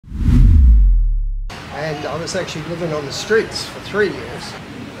and I was actually living on the streets for 3 years.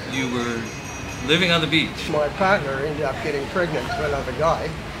 You were living on the beach. My partner ended up getting pregnant with another guy,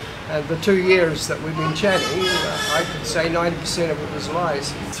 and the 2 years that we've been chatting, I could say 90% of it was lies.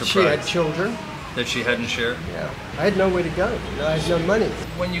 Surprise. She had children. That she hadn't shared? Yeah. I had nowhere to go. I had no money.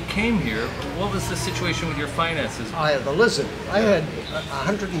 When you came here, what was the situation with your finances? I had the lizard. I had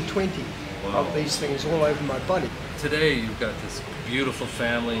 120 of these things all over my body. Today you've got this beautiful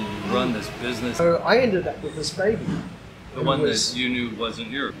family, you run this business. So I ended up with this baby. The one that you knew wasn't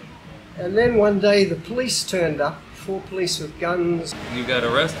yours. And then one day the police turned up, 4 police with guns. You got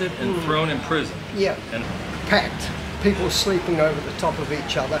arrested and thrown in prison. Yeah, And packed. People sleeping over the top of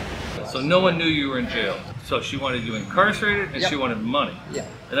each other. so no one knew you were in jail. So she wanted you incarcerated and Yep. she wanted money. Yeah.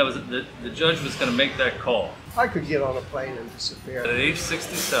 And that was the judge was going to make that call. I could get on a plane and disappear. At age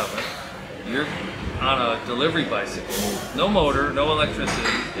 67, you're on a delivery bicycle, no motor, no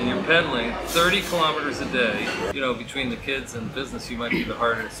electricity, and you're pedaling 30 kilometers a day. You know, between the kids and business, you might be the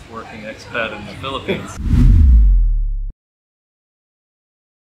hardest working expat in the Philippines.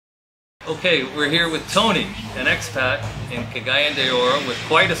 Okay, we're here with Tony, an expat in Cagayan de Oro with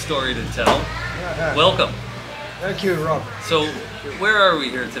quite a story to tell. Welcome. Thank you, Rob. So, where are we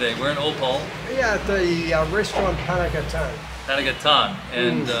here today? We're in Opal, Yeah, at the restaurant Panagatan. Panagatan.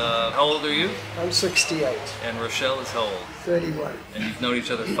 And how old are you? I'm 68, And Rochelle is how old? 31. And you've known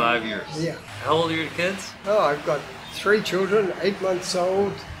each other 5 years. Yeah. How old are your kids? Oh, I've got 3 children, 8 months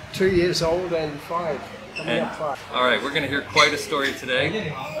old, 2 years old, and 5. Coming up 5. All right, we're going to hear quite a story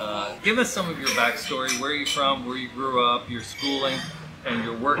today. Give us some of your backstory, where you're from, where you grew up, your schooling, and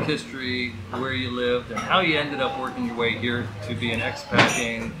your work history, where you lived, and how you ended up working your way here to be an expat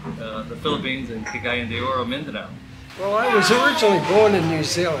in the Philippines in Cagayan de Oro, Mindanao. Well, I was originally born in New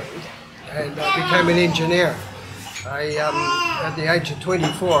Zealand, and I became an engineer. At the age of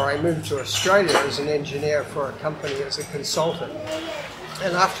 24, I moved to Australia as an engineer for a company as a consultant.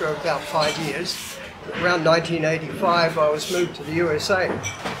 And after about 5 years, around 1985, I was moved to the USA,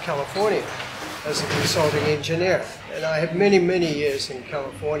 California, as a consulting engineer. And I had many, many years in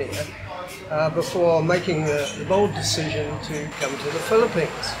California before making the bold decision to come to the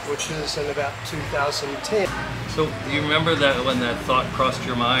Philippines, which is in about 2010. So, do you remember that when that thought crossed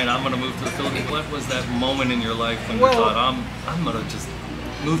your mind, I'm going to move to the Philippines? What was that moment in your life when you thought, I'm going to just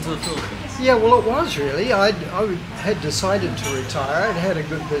move to the Philippines? Yeah, well, it was really. I had decided to retire. I'd had a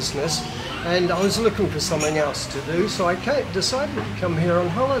good business, and I was looking for something else to do, so I decided to come here on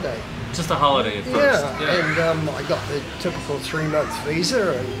holiday. Just a holiday at first. Yeah. And I got the typical 3-month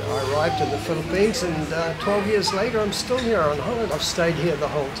visa, and I arrived in the Philippines, and 12 years later, I'm still here on holiday. I've stayed here the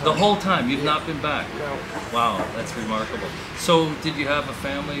whole time. The whole time? You've not been back? No. Wow, that's remarkable. So, did you have a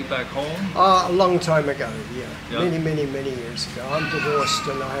family back home? A long time ago, yeah. Many, many, many years ago. I'm divorced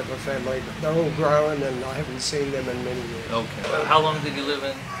and I have a family, but they're all grown and I haven't seen them in many years. Okay. How long did you live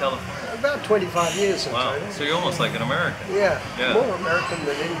in California? About 25 years in Wow, total. so you're almost like an American. Yeah, Yeah. more American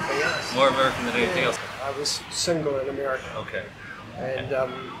than anything else. More American than anything else. I was single in America. Okay. And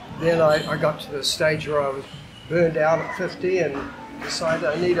then I got to the stage where I was burned out at 50 and decided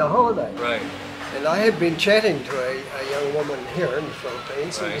I need a holiday. Right. And I had been chatting to a young woman here in the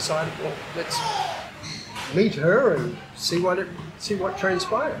Philippines and Right. decided, well, let's meet her and see what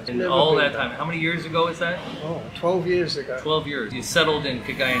transpires. And Never all been that back. time, how many years ago is that? Oh, 12 years ago. 12 years. You settled in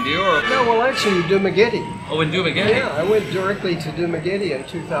Cagayan de Oro? No, well, actually, Dumaguete. Oh, in Dumaguete? Yeah, I went directly to Dumaguete in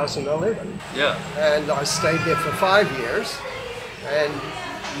 2011. Yeah. And I stayed there for 5 years. And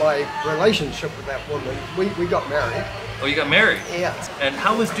my relationship with that woman, we got married. Oh, you got married? Yeah. And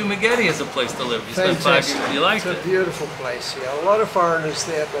how was Dumaguete as a place to live? You spent 5 years. You liked It's it? a beautiful place, yeah. A lot of foreigners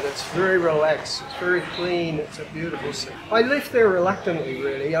there, but it's very relaxed. It's very clean. It's a beautiful city. I left there reluctantly,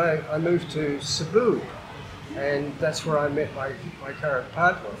 really. I moved to Cebu, and that's where I met my current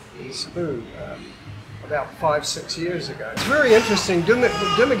partner in Cebu about 5-6 years ago. It's very interesting.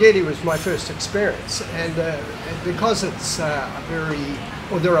 Dumaguete was my first experience, and because it's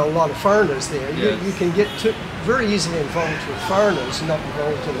there are a lot of foreigners there. Yes. You can get very easily involved with foreigners, not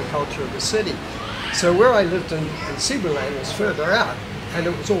involved in the culture of the city. So where I lived in Cebuland was further out, and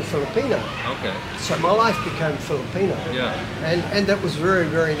it was all Filipino. Okay. So my life became Filipino. Yeah. And that was very,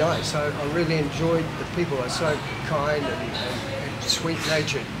 very nice. I really enjoyed the people. Are so kind and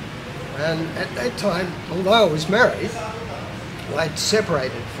sweet-natured. And at that time, although I was married, I'd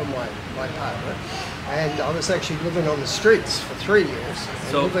separated from my partner, and I was actually living on the streets for 3 years,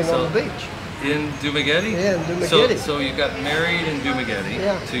 and living on the beach. In Dumaguete? Yeah, in Dumaguete. So you got married in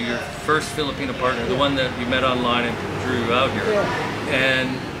Dumaguete to your first Filipino partner, the one that you met online and drew you out here. Yeah. And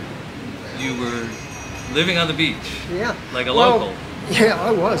you were living on the beach, Yeah. like a local. Yeah,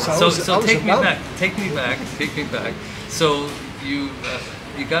 I was. I was take me above. back. Take me back. Take me back. So you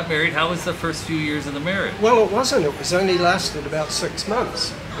got married. How was the first few years of the marriage? Well, it wasn't. It was only lasted about 6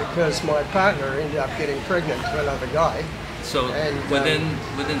 months because my partner ended up getting pregnant to another guy. So And,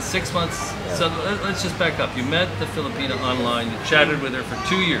 within 6 months, so let's just back up. You met the Filipina online. You chatted with her for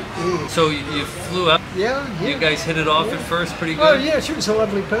 2 years. So you flew out. Yeah, yeah. You guys hit it off at first, pretty good. Oh yeah, she was a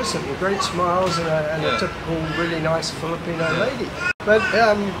lovely person, with great smiles and a typical, really nice Filipino lady. But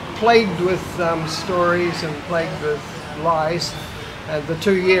plagued with stories and plagued with lies. And the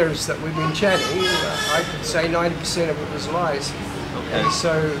 2 years that we've been chatting, I could say 90% of it was lies. Okay. And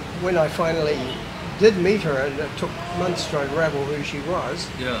so when I finally did meet her, and it took months to unravel who she was,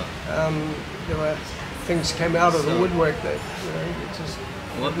 there were things came out of the woodwork that you just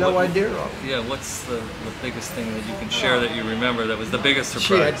had no idea of. Yeah, what's the biggest thing that you can share that you remember that was the biggest surprise?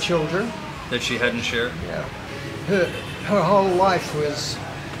 She had children. That she hadn't shared? Yeah. Her whole life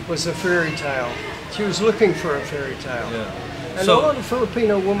was a fairy tale. She was looking for a fairy tale. Yeah. And so, a lot of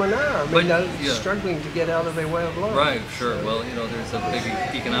Filipino women are. I mean, but, they're struggling to get out of their way of life. Right, sure. Well, you know, there's a big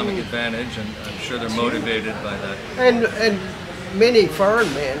economic advantage, and I'm sure they're motivated by that. And many foreign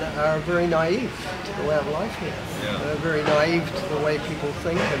men are very naive to the way of life here. Yeah. They're very naive to the way people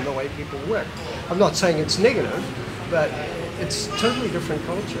think and the way people work. I'm not saying it's negative, but it's totally different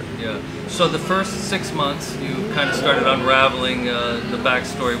culture. Yeah. So the first 6 months, you kind of started unraveling. The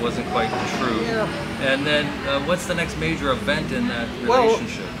backstory wasn't quite true. Yeah. And then, what's the next major event in that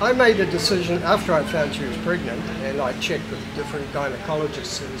relationship? Well, I made a decision after I found she was pregnant, and I checked with different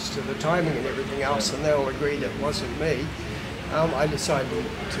gynecologists as to the timing and everything else, and they all agreed it wasn't me. I decided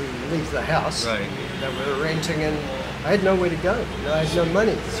to leave the house Right. that we were renting, and I had nowhere to go. I had no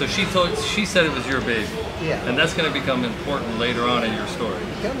money. So she said it was your baby. Yeah. And that's going to become important later on in your story.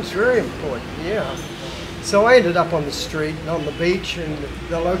 It becomes very important, yeah. So I ended up on the street and on the beach, and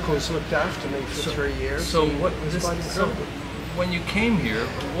the locals looked after me for 3 years. So and what it was quite incredible. when you came here,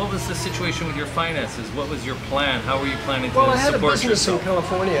 what was the situation with your finances? What was your plan? How were you planning to Well, I had a support business yourself? in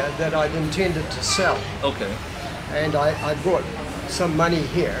California that I'd intended to sell, Okay. and I brought some money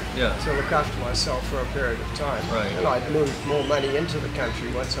here Yeah. to look after myself for a period of time. Right. And I'd moved more money into the country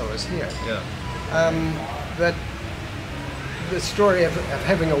once I was here. Yeah. But the story of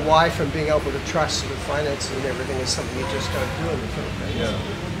having a wife and being able to trust with finances and everything is something you just don't do in the Philippines.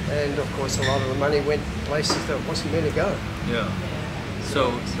 Yeah. And of course, a lot of the money went places that it wasn't meant to go. Yeah.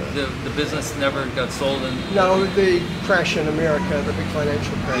 So the business never got sold and No, the crash in America, the big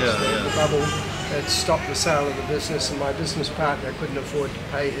financial crash, Yeah, the bubble, it stopped the sale of the business, and my business partner couldn't afford to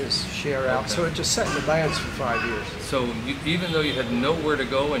pay his share out, Okay. so it just sat in abeyance for 5 years. So even though you had nowhere to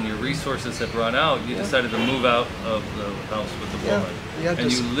go and your resources had run out, you decided to move out of the house with the Yeah, woman. yeah, And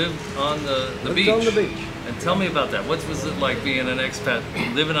just you lived on the lived beach. on the beach. And tell me about that. What was it like being an expat,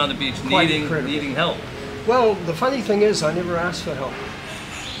 living on the beach, Quite incredible. needing help? Well, the funny thing is, I never asked for help.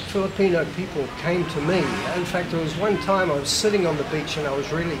 Filipino people came to me. In fact, there was one time I was sitting on the beach and I was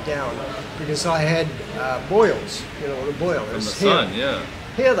really down because I had boils, you know what a boil From is. the sun, yeah.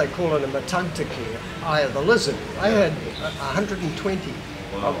 Here they call it a matagtaki, eye of the lizard. I had 120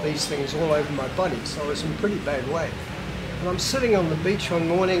 Wow. of these things all over my body, so I was in pretty bad way. And I'm sitting on the beach one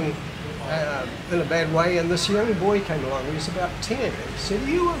morning in a bad way, and this young boy came along. He was about 10, and he said, "Are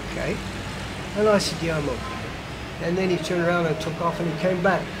you okay?" And I said, "Yeah, I'm okay." And then he turned around and took off, and he came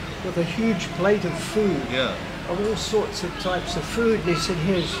back with a huge plate of food, Yeah. of all sorts of types of food, and he said,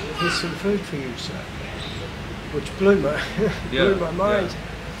 here's some food for you, sir," which blew my mind.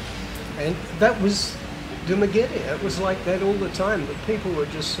 And that was Dumaguete. It was like that all the time. The people were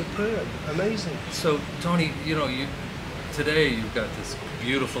just superb, amazing. So Tony, you know, today you've got this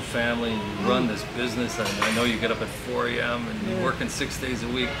beautiful family, you run this business, and I know you get up at 4 a.m. and you're working 6 days a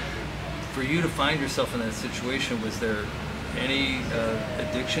week. For you to find yourself in that situation, was there any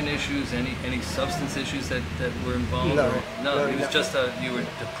addiction issues, any substance issues that were involved? No, No, it was just you were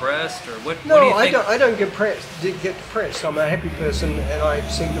depressed, or what? No, what do you think? I don't get depressed. I'm a happy person, and I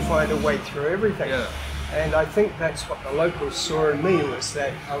seem to find a way through everything. Yeah. And I think that's what the locals saw in me, was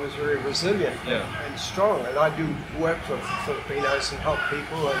that I was very resilient Yeah. and strong. And I do work for Filipinos and help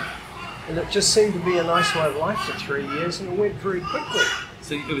people, and it just seemed to be a nice way of life for 3 years, and it went very quickly.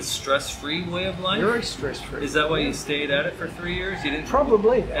 So it was stress-free way of life? Very stress-free. Is that why you stayed at it for 3 years? You didn't.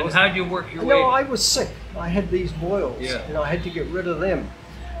 Probably. And how'd you work your way? No, I was sick. I had these boils, Yeah. and I had to get rid of them.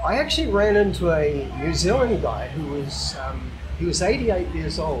 I actually ran into a New Zealand guy who was he was 88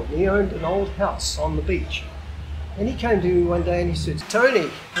 years old, and he owned an old house on the beach. And he came to me one day and he said,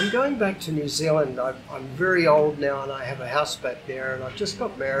 "Tony, I'm going back to New Zealand. I'm very old now, and I have a house back there, and I've just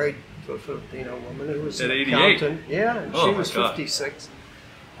got married to a Filipino woman who was At an 88? accountant. Yeah, and Oh she my was God. 56.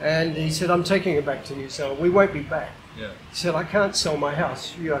 And he said, I'm taking her back to New Zealand. We won't be back. Yeah. He said, I can't sell my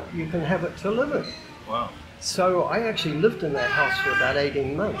house. You can have it to live in. Wow. So I actually lived in that house for about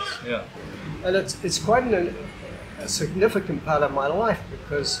 18 months. Yeah. And it's quite a significant part of my life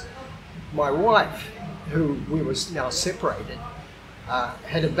because my wife, who we was now separated,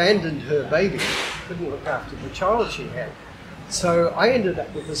 had abandoned her baby, couldn't look after the child she had. So I ended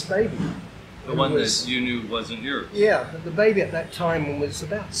up with this baby. The one that you knew wasn't yours. Yeah, the baby at that time was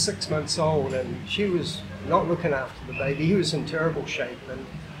about 6 months old, and she was not looking after the baby. He was in terrible shape, and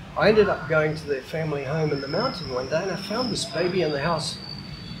I ended up going to their family home in the mountain one day, and I found this baby in the house.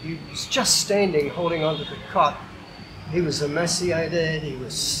 He was just standing, holding onto the cot. He was emaciated, he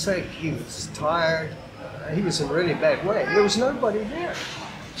was sick, he was tired, he was in a really bad way. There was nobody there.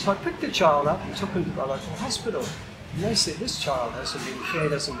 So I picked the child up and took him to the local hospital. And they said, this child hasn't been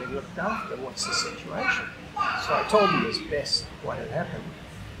fed, hasn't been looked after, what's the situation? So I told them as best what had happened.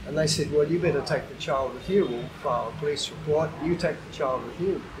 And they said, well, you better take the child with you. We'll file a police report. You take the child with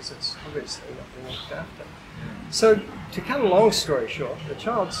you because it's obviously not being looked after. So to cut a long story short, the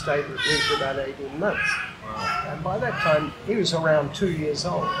child stayed with me for about 18 months. Wow. And by that time, he was around 2 years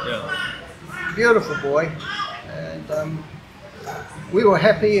old. Yeah. Beautiful boy. And we were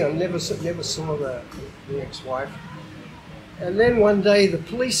happy. I never saw the ex-wife. And then one day the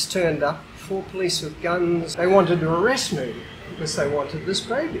police turned up, 4 police with guns. They wanted to arrest me because they wanted this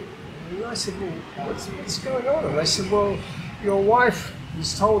baby. And I said, well, what's going on? And they said, well, your wife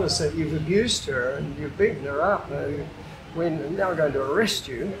has told us that you've abused her and you've beaten her up and we're now going to arrest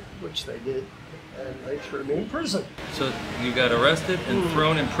you, which they did, and they threw me in prison. So you got arrested and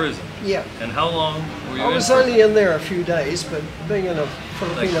thrown in prison? Yeah. And how long were you I in was prison? only in there a few days, but being in a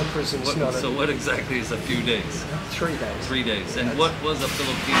Filipino prison is not So what exactly is a few days? 3 days. 3 days. And what was a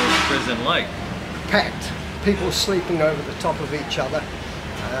Filipino prison like? Packed. People sleeping over the top of each other,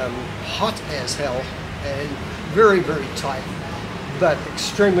 hot as hell, and very, very tight, but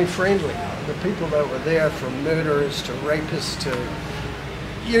extremely friendly. The people that were there, from murderers to rapists to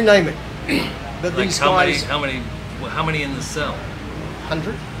you name it. But Like these how guys, how many in the cell?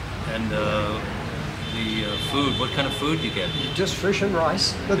 100, And the food, what kind of food do you get? just fish and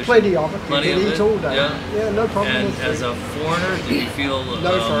rice, but Fish- plenty of it. plenty You of can eat it? all day. Yeah. No problem And with food. as a foreigner, did you feel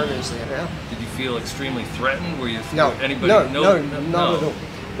No foreigners there now. Did you feel extremely threatened? Were you No, anybody? no, not at all.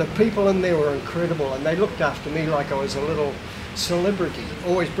 The people in there were incredible, and they looked after me like I was a little celebrity,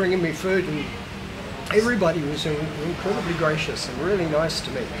 always bringing me food, and everybody was incredibly gracious and really nice to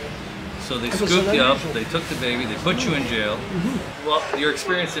me. So they It was scooped you up, unusual. they took the baby, they put you in jail. Well, your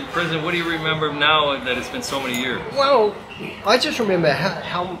experience in prison, what do you remember now that it's been so many years? Well, I just remember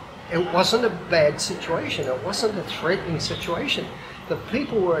how it wasn't a bad situation. It wasn't a threatening situation. The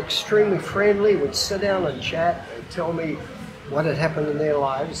people were extremely friendly, would sit down and chat and tell me what had happened in their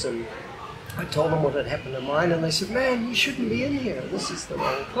lives, and I told them what had happened in mine, and they said, man, you shouldn't be in here. This is the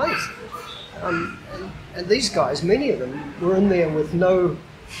wrong place. And these guys, many of them, were in there with no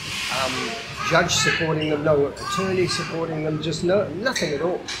judge supporting them, no attorney supporting them, just nothing at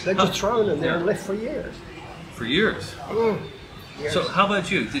all. They're just thrown in there and left for years. For years. Yes. So how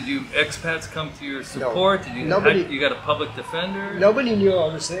about you? Did you expats come to your support? Did you Nobody- you got a public defender? Nobody knew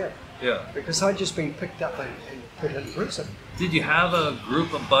I was there Yeah. because I'd just been picked up and put in prison. Did you have a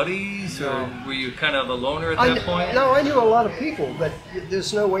group of buddies, or No. were you kind of a loner at that point? No, I knew a lot of people, but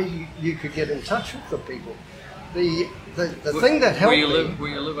there's no way you could get in touch with the people. The thing that helped me... Were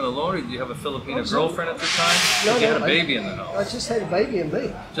you living alone, or did you have a Filipino Absolutely. girlfriend at the time? No, Did you no, had a baby in the I house? just had a baby and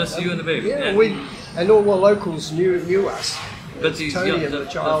me. Just you and the baby? Yeah, And- and all the locals knew us. But these Tony young, and the the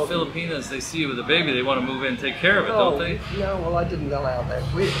child. Filipinas, they see you with a baby, they want to move in and take care of it, Oh, don't they? no, well, I didn't allow that.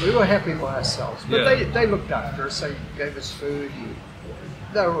 We were happy by ourselves. But Yeah. they looked after us. They gave us food. And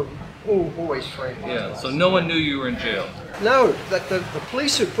they were always friendly. to Yeah, us. so no one knew you were in jail. No, the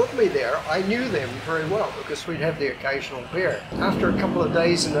police who put me there, I knew them very well because we'd have the occasional beer. After a couple of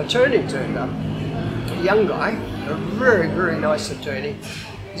days, an attorney turned up. A young guy, a very, very nice attorney.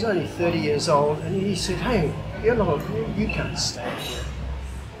 He's only 30 years old, and he said, hey, you can't stay here.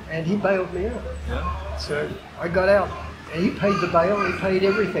 And he bailed me out. Yeah. So I got out. And he paid the bail, he paid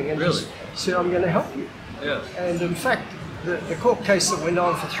everything, and Really? he said, I'm going to help you. Yeah. And in fact, the court case that went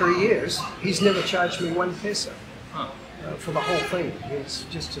on for 3 years, he's never charged me 1 peso Huh. for the whole thing. He's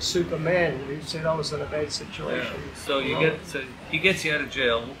just a superman who said I was in a bad Yeah. situation. So he gets you out of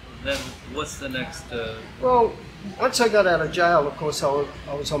jail. Then what's the next? Well, once I got out of jail, of course, I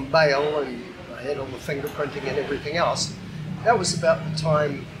was on bail and I had all the fingerprinting and everything else. That was about the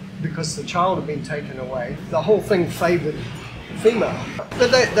time, because the child had been taken away, the whole thing favoured female.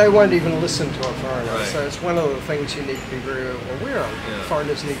 But they won't even listen to a foreigner. Right. So it's one of the things you need to be very aware of. Yeah.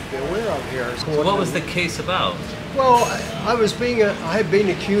 Foreigners need to be aware of here. So what was the case about? Well, I had been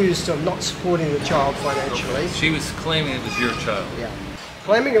accused of not supporting the child financially. She was claiming it was your child. Yeah.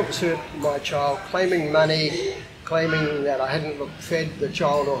 Claiming it was my child, claiming money, claiming that I hadn't fed the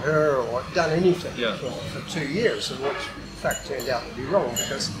child or her or done anything for 2 years, and which in fact turned out to be wrong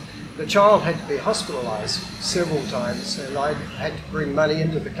because the child had to be hospitalized several times and I had to bring money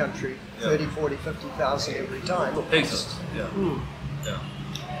into the country, 30, 40, 50,000 every time. Pesos, yeah. Yeah.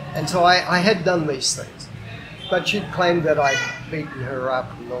 And so I had done these things. But she'd claimed that I'd beaten her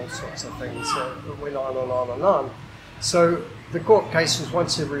up and all sorts of things. So it went on and on and on. So the court case was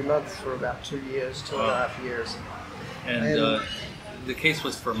once every month for about 2 years, 2.5 years. And the case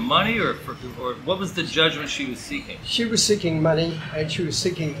was for money, or what was the judgment she was seeking? She was seeking money, and she was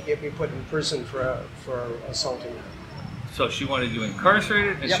seeking to get me put in prison for assaulting her. So she wanted you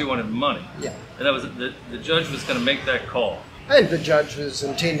incarcerated, and she wanted money. Yeah. And that was the judge was going to make that call. And the judge was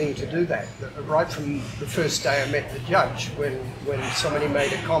intending to do that. Right from the first day I met the judge, when somebody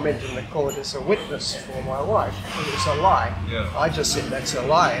made a comment in the court as a witness for my wife, it was a lie. Yeah. I just said that's a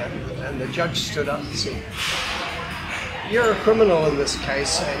lie, and the judge stood up and said, "You're a criminal in this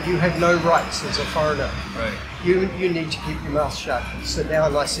case, and you have no rights as a foreigner. Right. You need to keep your mouth shut and sit down."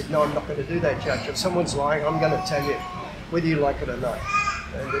 And I said, "No, I'm not going to do that, Judge. If someone's lying, I'm going to tell you, whether you like it or not."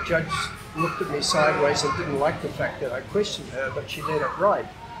 And the judge looked at me sideways and didn't like the fact that I questioned her, but she did it right.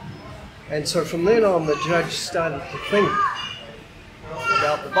 And so from then on, the judge started to think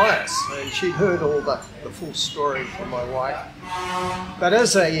about the bias, and she'd heard all the full story from my wife. But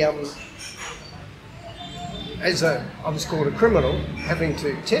as I was called a criminal, having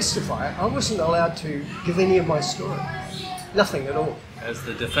to testify, I wasn't allowed to give any of my story. Nothing at all. As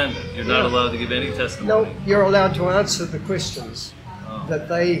the defendant, you're not allowed to give any testimony. No, you're allowed to answer the questions that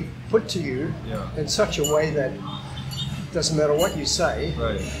they put to you in such a way that it doesn't matter what you say,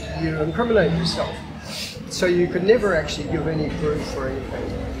 you incriminate yourself. So you could never actually give any proof or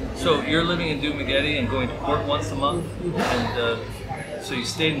anything. So you're living in Dumaguete and going to court once a month, and so you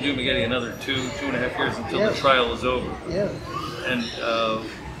stayed in Dumaguete another 2.5 years until the trial was over. Yeah. And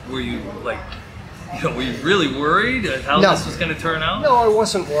were you were you really worried how this was going to turn out? No, I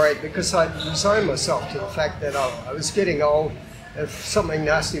wasn't worried because I resigned myself to the fact that I was getting old. If something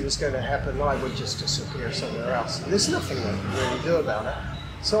nasty was going to happen, I would just disappear somewhere else. And there's nothing I could really do about it.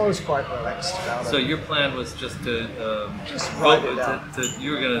 So I was quite relaxed about it. So your plan was just to ride it out.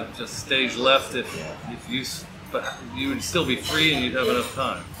 You were going to just stage left if you would still be free and you'd have enough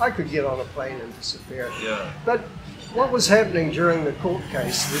time. I could get on a plane and disappear. Yeah. But what was happening during the court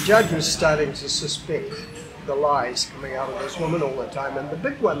case, the judge was starting to suspect the lies coming out of this woman all the time. And the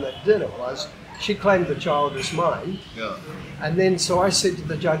big one that did it was, she claimed the child as mine. Yeah. And then so I said to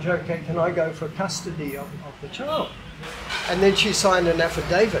the judge, "Okay, can I go for custody of the child?" And then she signed an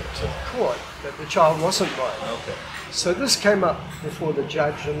affidavit to the court that the child wasn't mine. Okay. So this came up before the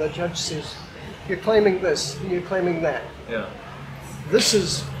judge, and the judge says, "You're claiming this, and you're claiming that. Yeah. This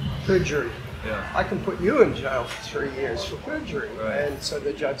is perjury. Yeah. I can put you in jail for 3 years for perjury." Right. And so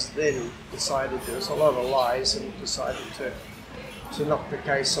the judge then decided there was a lot of lies and decided to knock the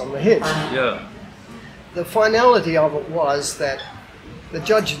case on the head. Yeah. The finality of it was that the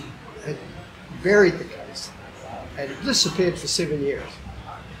judge had buried the case and it disappeared for 7 years.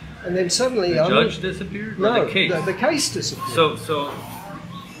 And then suddenly... The judge disappeared? Or No, the case? the case disappeared. So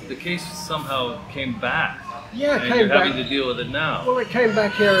the case somehow came back. Yeah, it and came you're back. having to deal with it now. Well, it came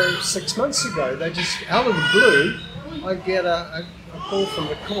back here 6 months ago. They just, out of the blue, I get a call from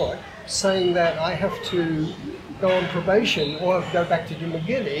the court saying that I have to go on probation or go back to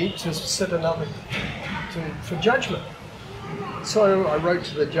Dumaguete to sit for judgment. So I wrote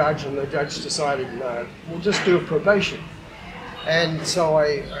to the judge, and the judge decided, no, we'll just do a probation. And so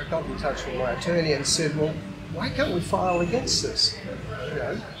I got in touch with my attorney and said, well, why can't we file against this? You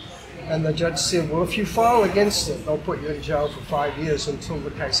know? And the judge said, well, if you file against it, they'll put you in jail for 5 years until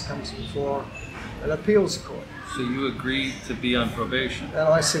the case comes before an appeals court. So you agreed to be on probation? And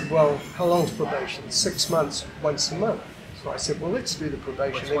I said, well, how long's probation? 6 months, once a month. So I said, well, let's do the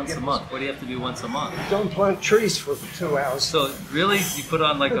probation. What's once a month? What do you have to do once a month? Don't plant trees for 2 hours. So really, you put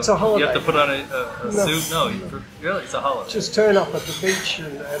on like It's a holiday. You have to put on a suit? No, really, it's a holiday. Just turn up at the beach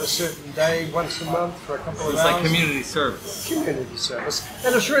and at a certain day, once a month for a couple of It's hours. like community service. Community service.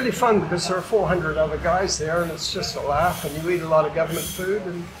 And it's really fun because there are 400 other guys there, and it's just a laugh, and you eat a lot of government food.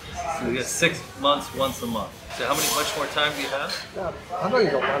 And So you get 6 months once a month. So how much more time do you have? I've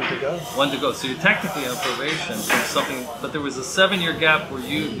only got one to go. One to go. So you're technically on probation for something, but there was a 7-year gap where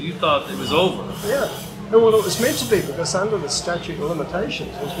you thought it was over. Yeah. Well, it was meant to be because under the statute of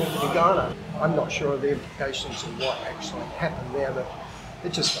limitations it was meant to be Ghana. I'm not sure of the implications of what actually happened there, but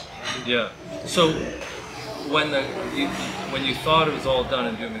it just got happened. Yeah. So when you thought it was all done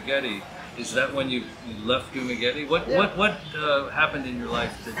in Dumaguete, is that when you left Dumaguete? What happened in your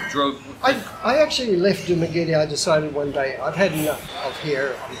life that drove? I actually left Dumaguete. I decided one day I've had enough of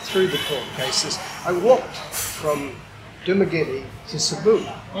here. I'm through the court cases. I walked from Dumaguete to Cebu.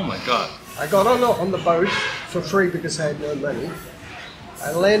 Oh my God! I got on the boat for free because I had no money.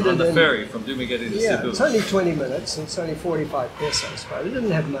 I landed on the ferry from Dumaguete to Cebu. It's only 20 minutes and it's only 45 pesos, but I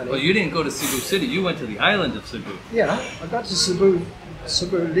didn't have money. Well, you didn't go to Cebu City. You went to the island of Cebu. Yeah, I got to Cebu,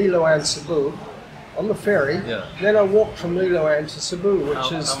 Liloan, Cebu, on the ferry. Yeah. Then I walked from Liloan to Cebu,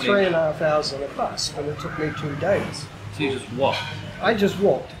 which is 3.5 hours on a bus, and it took me 2 days. So you just walked? I just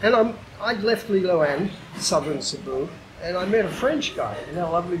walked, and I'd left Liloan, southern Cebu, and I met a French guy in a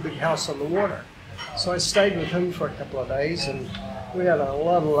lovely big house on the water. So I stayed with him for a couple of days, and we had a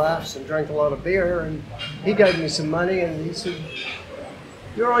lot of laughs and drank a lot of beer, and he gave me some money, and he said,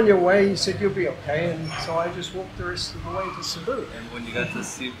 "You're on your way." He said, "You'll be okay." And so I just walked the rest of the way to Cebu. And when you got to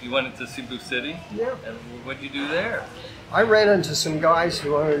Cebu, you went into Cebu City? Yeah. And what did you do there? I ran into some guys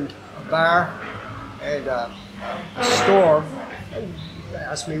who owned a bar and a store. And they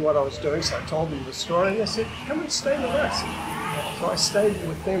asked me what I was doing, so I told them the story, and they said, "Come and stay with us." So I stayed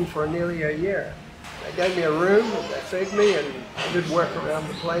with them for nearly a year. They gave me a room, and they fed me, and I did work around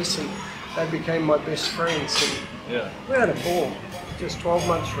the place, and they became my best friends. And we had a ball. Just 12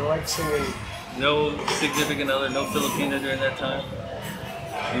 months relaxing. And no significant other, no Filipina during that time?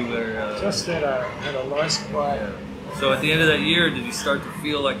 You were... just had a nice quiet... Yeah. So at the end of that year, did you start to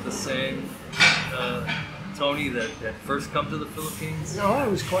feel like the same Tony that had first come to the Philippines? No, I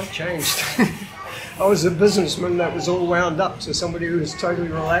was quite changed. I was a businessman that was all wound up to somebody who was totally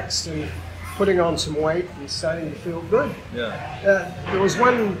relaxed and putting on some weight and starting to feel good. Yeah. There was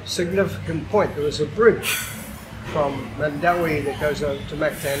one significant point. There was a bridge from Mandawi that goes over to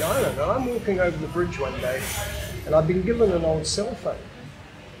Mactan Island, and I'm walking over the bridge one day, and I've been given an old cell phone.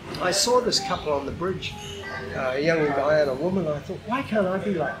 I saw this couple on the bridge, a young guy and a woman. I thought, why can't I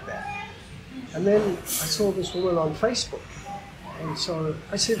be like that? And then I saw this woman on Facebook, and so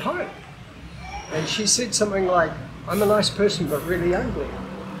I said hi, and she said something like, "I'm a nice person but really ugly."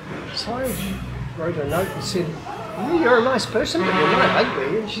 So I wrote a note and said, "You're a nice person but you're not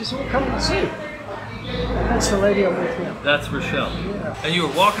ugly," and she said, "Well, come and see." And that's the lady I'm with now. That's Rochelle. Yeah. And you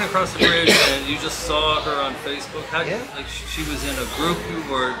were walking across the bridge and you just saw her on Facebook? Yeah. Like she was in a group,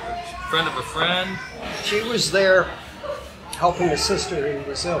 you were a friend of a friend? She was there helping a sister in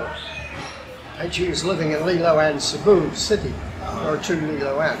Brazil. And she was living in Liloan, Cebu City. There are 2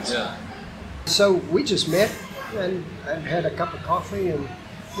 Liloans. Yeah. So we just met and had a cup of coffee, and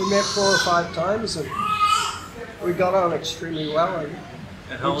we met 4 or 5 times, and we got on extremely well.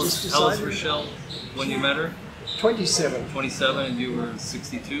 And how was Rochelle when you met her? 27. 27, and you were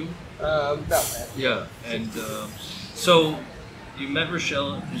 62? About that. Yeah, and so you met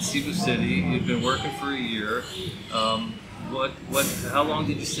Rochelle in Cebu City. You'd been working for a year. How long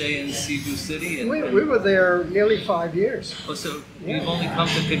did you stay in Cebu City? We were there nearly 5 years. Oh, so you've only come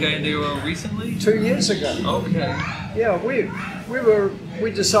to Cagayan de Oro recently? 2 years ago. Okay. Yeah,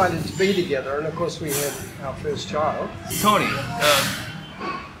 we decided to be together, and of course we had our first child. Tony,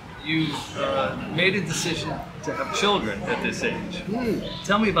 you made a decision to have children at this age.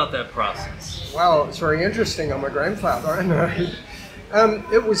 Tell me about that process. Well, it's very interesting. I'm a grandfather, I know.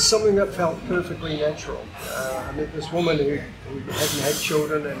 It was something that felt perfectly natural. I met this woman who hadn't had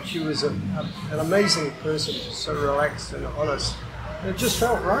children, and she was an amazing person, just so relaxed and honest. And it just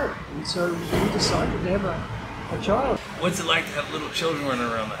felt right, and so we decided to have a child. What's it like to have little children running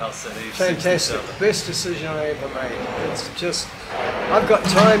around the house at age Fantastic. 67? The best decision I ever made. It's just, I've got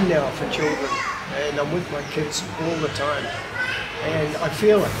time now for children, and I'm with my kids all the time. And I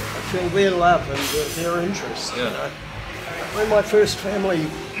feel it. I feel their love and their interest. Yeah. You know? When my first family,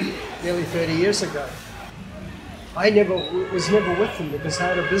 nearly 30 years ago, I was never with them because I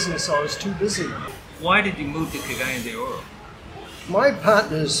had a business. I was too busy. Why did you move to Cagayan de Oro? My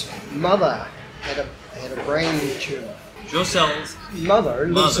partner's mother had a brain tumor. Jocel's Mother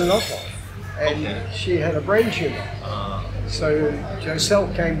lives in Otto, and Okay. she had a brain tumor. So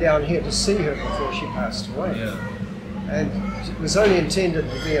Jocelle came down here to see her before she passed away. Yeah. And it was only intended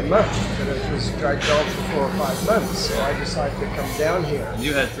to be a month, but it was dragged on for 4 or 5 months. So I decided to come down here. And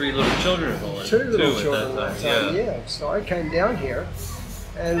you had 3 little children at home. 2 little children at at that that time. time, yeah. So I came down here,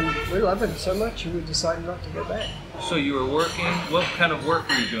 and we love it so much, and we decided not to go back. So you were working. What kind of work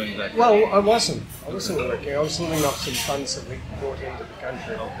were you doing back then? Well, I wasn't working. I was living off some funds that we brought into the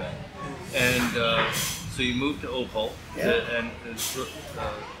country. Okay. And So you moved to Opal, Yeah. and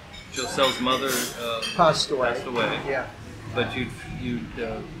Joselle's mother Passed away. Yeah. But you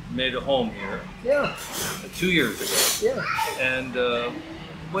made a home here Yeah. 2 years ago. Yeah. And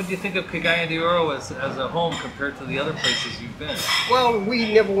what do you think of Cagayan de Oro as a home compared to the other places you've been? Well,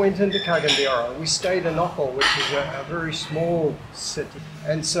 we never went into Cagayan de Oro. We stayed in Opal, which is a very small city.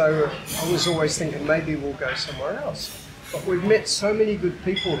 And so I was always thinking maybe we'll go somewhere else. But we've met so many good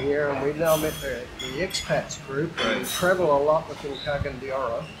people here, and we've now met the expats group. Right. We travel a lot within Cagayan de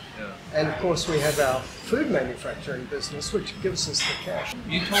Oro. Yeah. And of course we have our food manufacturing business, which gives us the cash.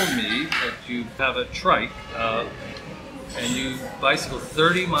 You told me that you have a trike and you bicycle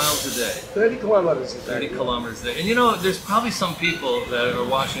 30 miles a day. 30 kilometers a day. 30 kilometers a day. And you know, there's probably some people that are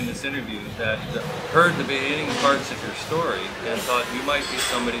watching this interview that heard the beginning parts of your story and thought you might be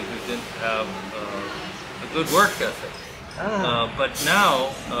somebody who didn't have a good work ethic. But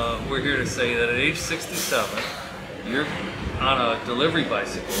now we're here to say that at age 67, you're on a delivery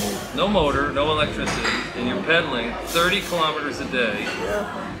bicycle, no motor, no electricity, and you're pedaling 30 kilometers a day.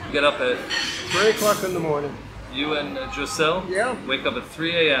 Yeah. You get up at 3 o'clock in the morning. You and Joselle wake up at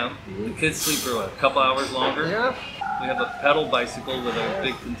 3 a.m. The kids sleep for a couple hours longer. Yeah. You have a pedal bicycle with a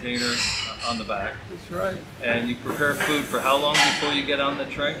big container on the back. That's right. And you prepare food for how long before you get on the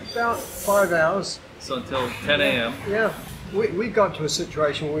trike? About 5 hours. So until 10 a.m. Yeah. We got to a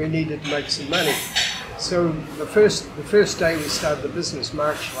situation where we needed to make some money. So the first day we started the business,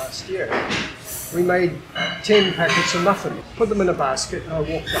 March last year, we made 10 packets of muffins, put them in a basket, and I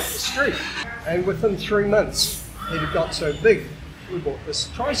walked up the street. And within 3 months, it had got so big, we bought this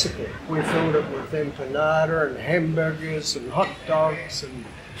tricycle. We filled it with empanada and hamburgers and hot dogs and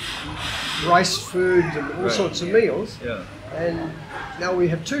rice foods and all sorts of meals. Yeah. And now we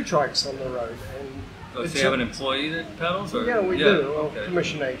have 2 trikes on the road. And Oh, so you have an employee that pedals? Or? yeah, we do. Okay.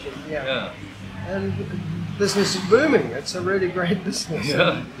 Commission agent, Yeah. And business is booming. It's a really great business.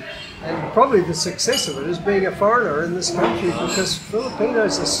 Yeah. And probably the success of it is being a foreigner in this country because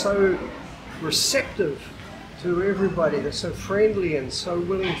Filipinos are so receptive to everybody. They're so friendly and so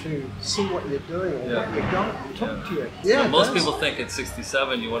willing to see what you're doing or what you got and talk to you. Yeah, most people think at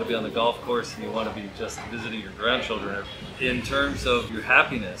 67 you want to be on the golf course and you want to be just visiting your grandchildren. In terms of your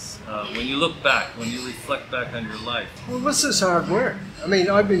happiness, when you look back, when you reflect back on your life. Well, this is hard work. I mean,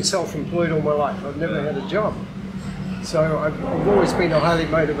 I've been self-employed all my life. I've never had a job. So I've always been a highly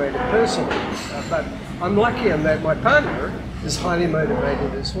motivated person. But I'm lucky in that my partner is highly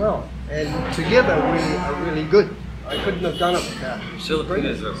motivated as well. And together we are really good. I couldn't have done it without her.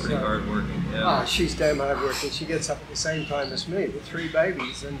 Filipinas are pretty hard working. Yeah. She's damn hard working. She gets up at the same time as me with 3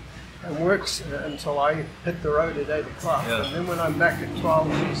 babies and works until I hit the road at 8 o'clock. Yeah. And then when I'm back at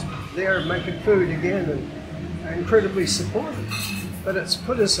 12, she's there making food again and incredibly supportive. But it's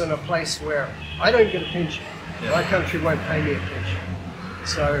put us in a place where I don't get a pension. Yeah. My country won't pay me a pension.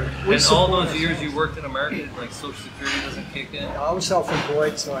 So we and all those support years you worked in America, like Social Security doesn't kick in? I was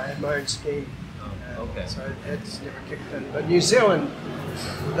self-employed, so I had my own scheme. Oh, okay. So it's never kicked in. But New Zealand,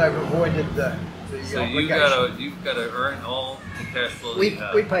 they've avoided the So obligation. you've got to earn all the cash flow that We you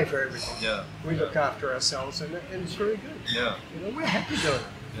have. pay for everything. Yeah. We look after ourselves, and it's really good. Yeah. You know, we're happy doing it.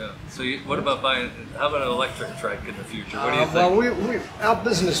 Yeah. So what about how about an electric trike in the future? What do you think? Well, our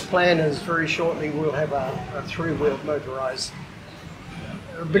business plan is very shortly we'll have a 3-wheeled motorized,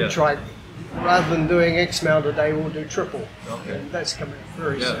 a big trike. Rather than doing X amount a day, we'll do triple. Okay. And that's coming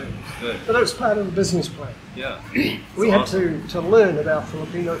very soon. Good. But it was part of the business plan. Yeah. We had to learn about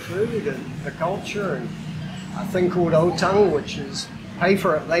Filipino food and the culture and a thing called otang, which is pay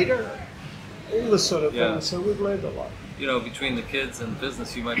for it later, all this sort of thing. So we've learned a lot. You know, between the kids and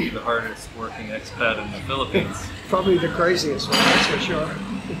business, you might be the hardest working expat in the Philippines. Probably the craziest one, that's for sure.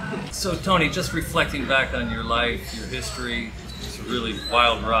 So, Tony, just reflecting back on your life, your history, it's a really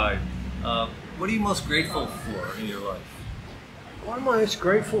wild ride. What are you most grateful for in your life? What am I most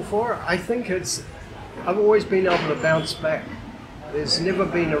grateful for? I think I've always been able to bounce back. There's never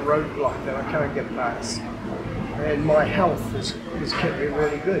been a roadblock that I can't get past. And my health has kept me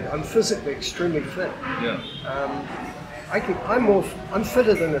really good. I'm physically extremely fit. Yeah. I'm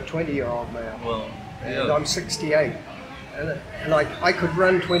fitter than a 20-year-old man. Well, and I'm 68. And I could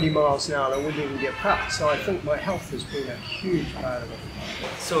run 20 miles an hour and I wouldn't even get cut. So I think my health has been a huge part of it.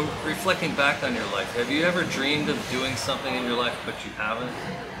 So reflecting back on your life, have you ever dreamed of doing something in your life but you haven't?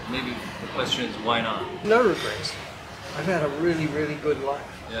 Maybe the question is, why not? No regrets. I've had a really, really good life.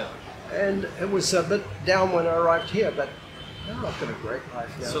 Yeah. And it was a bit down when I arrived here, but now I've got a great life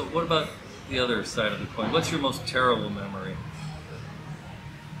now. So what about the other side of the coin? What's your most terrible memory?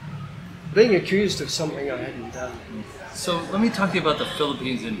 Being accused of something I hadn't done. So let me talk to you about the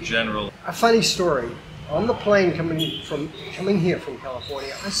Philippines in general. A funny story. On the plane coming here from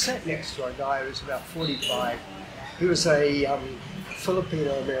California, I sat next to a guy who was about 45. He was a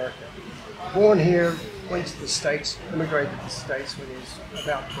Filipino American. Born here, went to the States, immigrated to the States when he was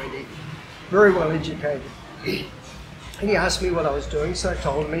about 20. Very well educated. And he asked me what I was doing, so I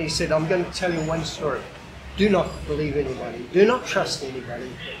told him, and he said, I'm going to tell you one story. Do not believe anybody. Do not trust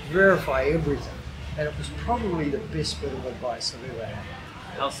anybody. Verify everything. And it was probably the best bit of advice I've ever had.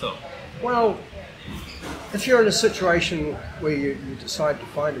 How so? Well, if you're in a situation where you decide to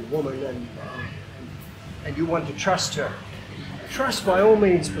find a woman and you want to trust her, trust by all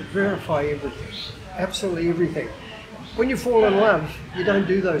means, but verify everything. Absolutely everything. When you fall in love, you don't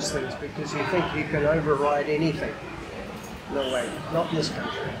do those things because you think you can override anything. No way, not in this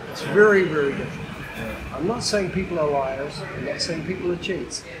country. It's very, very different. I'm not saying people are liars, I'm not saying people are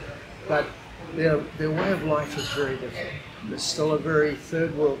cheats, but their way of life is very different. There's still a very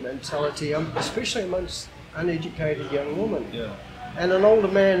third world mentality, especially amongst uneducated young women. Yeah. And an older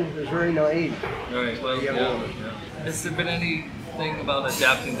man is very naive. Right. Well, yeah. Has there been anything about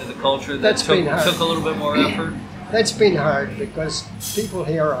adapting to the culture that That's been hard. took a little bit more effort? That's been hard because people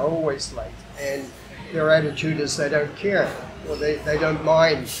here are always late, and their attitude is they don't care, or they don't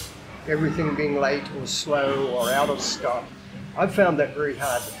mind everything being late or slow or out of stock. I've found that very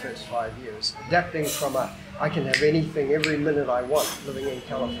hard the first 5 years. Adapting from I can have anything every minute I want living in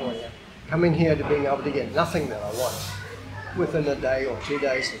California, coming here to being able to get nothing that I want within a day or 2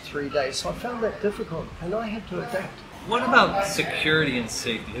 days or 3 days. So I found that difficult, and I had to adapt. What about security and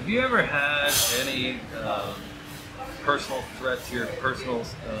safety? Have you ever had any personal threat to your personal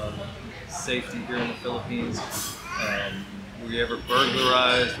safety here in the Philippines? Were you ever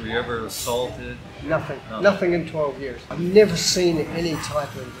burglarized? Were you ever assaulted? Nothing. Nothing in 12 years. I've never seen any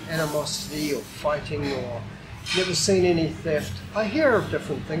type of animosity or fighting, or never seen any theft. I hear of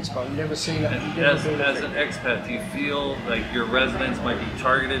different things, but I've never seen it. As an expat, do you feel like your residents might be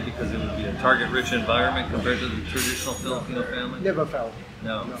targeted because it would be a target-rich environment compared to the traditional Filipino family? Never felt it.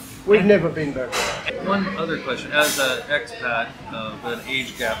 No. We've never been burglarized. One other question. As an expat with an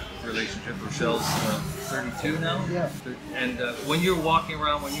age gap relationship, Rochelle's 32 now? Yeah. And when you're walking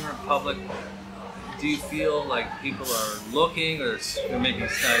around, when you're in public, do you feel like people are looking or they're making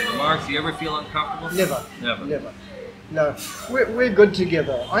snide remarks? Do you ever feel uncomfortable? Never. Never. Never. No. We're good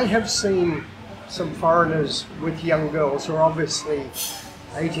together. I have seen some foreigners with young girls who are obviously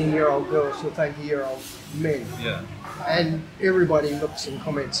 18-year-old girls with 80-year-old men. Yeah. And everybody looks and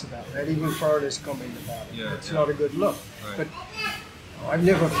comments about that. Even foreigners comment about it. Yeah, it's not a good look. Right. But I've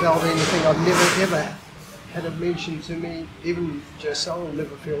never felt anything. I've never ever had it mentioned to me. Even Giselle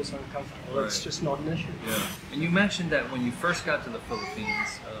never feels uncomfortable. Right. It's just not an issue. Yeah. And you mentioned that when you first got to the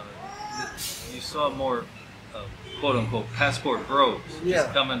Philippines, you saw more quote-unquote passport bros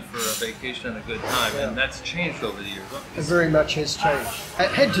just coming for a vacation and a good time, and that's changed over the years. It very much has changed.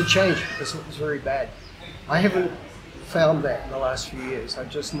 It had to change because it was very bad. I haven't found that in the last few years. I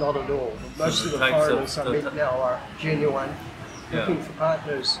just not at all. Most of the foreigners I meet now are genuine, looking for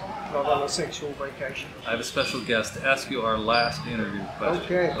partners, not on a sexual vacation. I have a special guest to ask you our last interview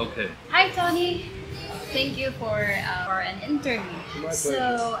question. Okay. Hi, Tony. Thank you for an interview.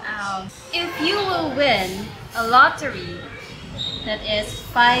 So, if you will win a lottery that is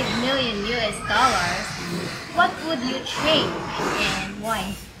 $5 million US, what would you change and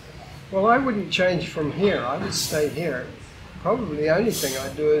why? Well, I wouldn't change from here. I would stay here. Probably the only thing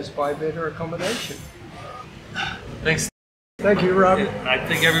I'd do is buy better accommodation. Thanks. Thank you, Rob. I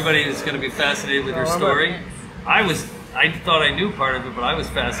think everybody is going to be fascinated with your story. I thought I knew part of it, but I was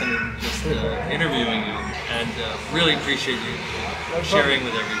fascinated just interviewing you, and really appreciate you sharing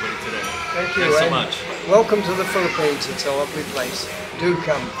with everybody today. Thank you. Thanks so much. Welcome to the Philippines. It's a lovely place. Do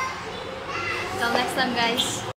come. Till next time, guys.